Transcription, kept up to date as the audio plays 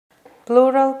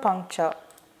Pleural puncture.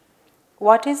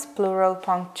 What is pleural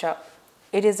puncture?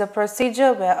 It is a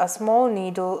procedure where a small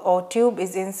needle or tube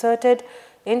is inserted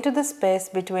into the space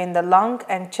between the lung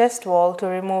and chest wall to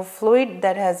remove fluid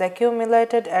that has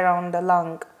accumulated around the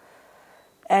lung.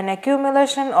 An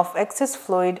accumulation of excess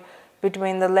fluid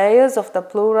between the layers of the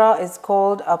pleura is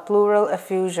called a pleural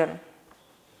effusion.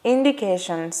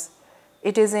 Indications.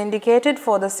 It is indicated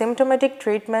for the symptomatic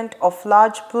treatment of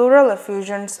large pleural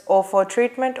effusions or for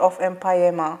treatment of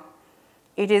empyema.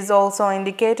 It is also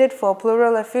indicated for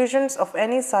pleural effusions of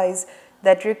any size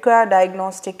that require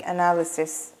diagnostic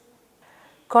analysis.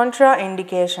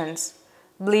 Contraindications: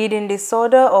 bleeding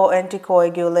disorder or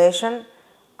anticoagulation,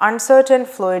 uncertain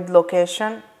fluid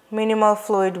location, minimal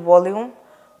fluid volume,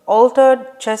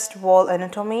 altered chest wall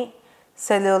anatomy,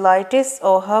 cellulitis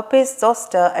or herpes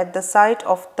zoster at the site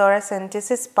of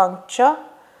thoracentesis puncture,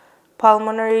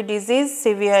 pulmonary disease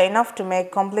severe enough to make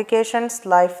complications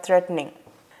life-threatening.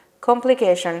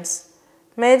 Complications.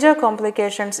 Major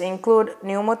complications include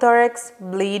pneumothorax,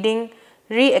 bleeding,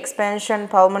 re-expansion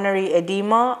pulmonary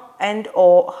edema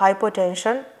and/or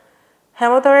hypotension,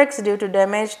 hemothorax due to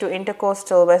damage to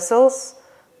intercostal vessels,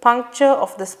 puncture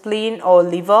of the spleen or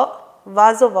liver,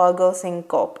 vasovagal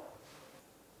syncope.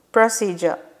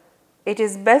 Procedure. It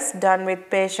is best done with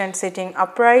patient sitting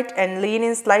upright and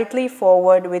leaning slightly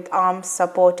forward with arms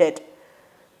supported.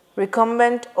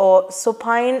 Recumbent or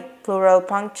supine pleural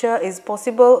puncture is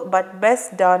possible but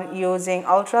best done using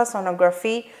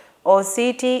ultrasonography or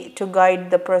CT to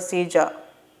guide the procedure.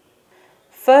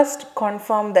 First,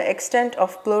 confirm the extent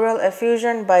of pleural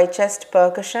effusion by chest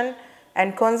percussion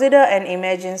and consider an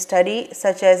imaging study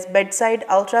such as bedside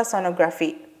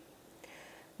ultrasonography.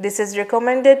 This is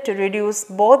recommended to reduce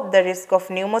both the risk of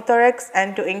pneumothorax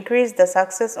and to increase the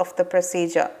success of the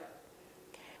procedure.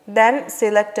 Then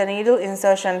select a needle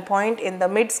insertion point in the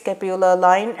mid-scapular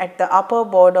line at the upper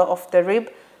border of the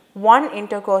rib, one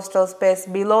intercostal space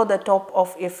below the top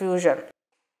of effusion.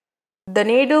 The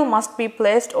needle must be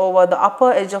placed over the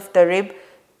upper edge of the rib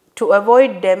to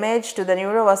avoid damage to the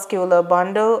neurovascular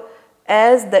bundle,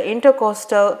 as the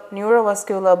intercostal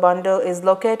neurovascular bundle is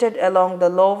located along the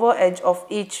lower edge of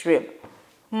each rib.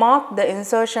 Mark the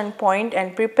insertion point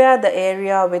and prepare the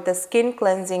area with a skin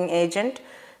cleansing agent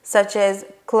such as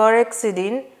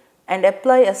chlorhexidine and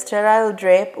apply a sterile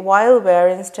drape while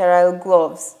wearing sterile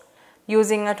gloves.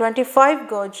 Using a 25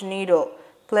 gauge needle,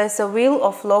 place a wheel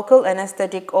of local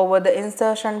anesthetic over the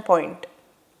insertion point.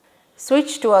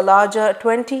 Switch to a larger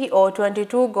 20 or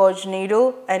 22 gauge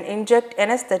needle and inject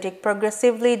anesthetic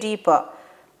progressively deeper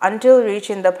until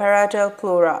reaching the parietal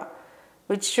pleura,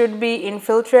 which should be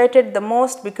infiltrated the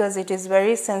most because it is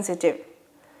very sensitive.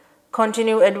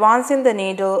 Continue advancing the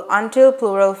needle until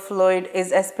pleural fluid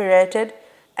is aspirated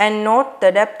and note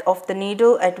the depth of the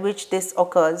needle at which this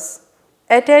occurs.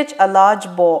 Attach a large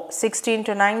bore 16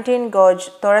 to 19 gauge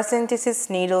thoracentesis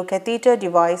needle catheter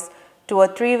device to a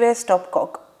 3-way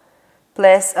stopcock.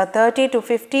 Place a 30 to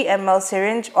 50 ml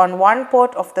syringe on one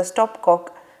port of the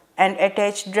stopcock and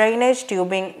attach drainage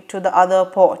tubing to the other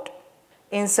port.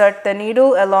 Insert the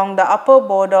needle along the upper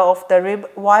border of the rib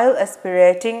while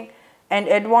aspirating and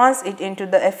advance it into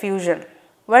the effusion.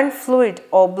 When fluid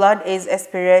or blood is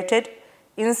aspirated,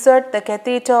 insert the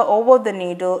catheter over the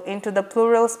needle into the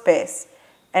pleural space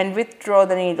and withdraw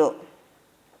the needle,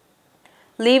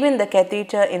 leaving the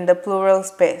catheter in the pleural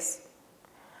space.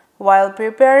 While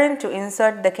preparing to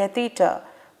insert the catheter,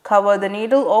 cover the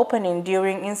needle opening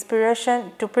during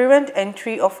inspiration to prevent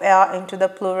entry of air into the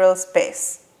pleural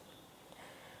space.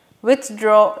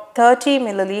 Withdraw 30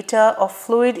 ml of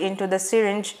fluid into the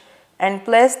syringe and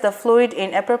place the fluid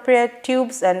in appropriate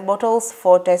tubes and bottles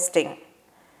for testing.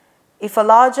 If a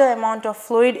larger amount of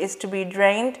fluid is to be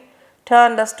drained,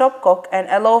 turn the stopcock and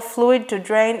allow fluid to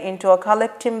drain into a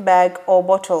collecting bag or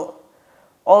bottle.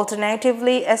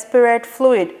 Alternatively, aspirate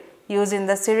fluid using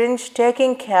the syringe,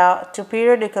 taking care to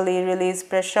periodically release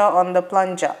pressure on the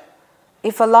plunger.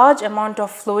 If a large amount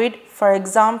of fluid, for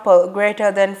example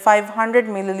greater than 500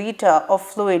 ml of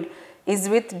fluid, is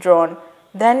withdrawn,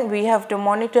 then we have to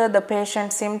monitor the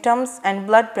patient's symptoms and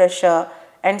blood pressure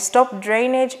and stop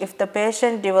drainage if the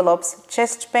patient develops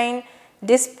chest pain,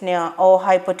 dyspnea or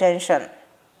hypotension.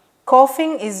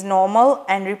 Coughing is normal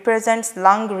and represents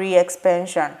lung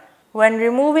re-expansion. When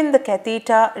removing the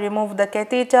catheter, remove the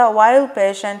catheter while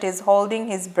patient is holding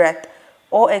his breath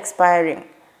or expiring.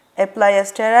 Apply a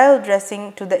sterile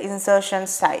dressing to the insertion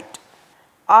site.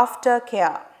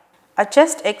 Aftercare. A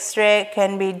chest X-ray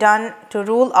can be done to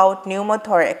rule out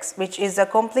pneumothorax, which is a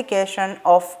complication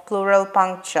of pleural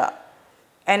puncture.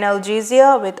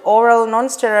 Analgesia with oral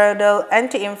non-steroidal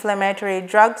anti-inflammatory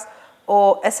drugs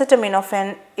or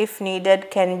acetaminophen if needed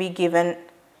can be given.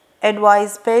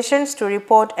 Advise patients to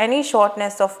report any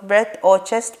shortness of breath or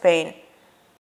chest pain.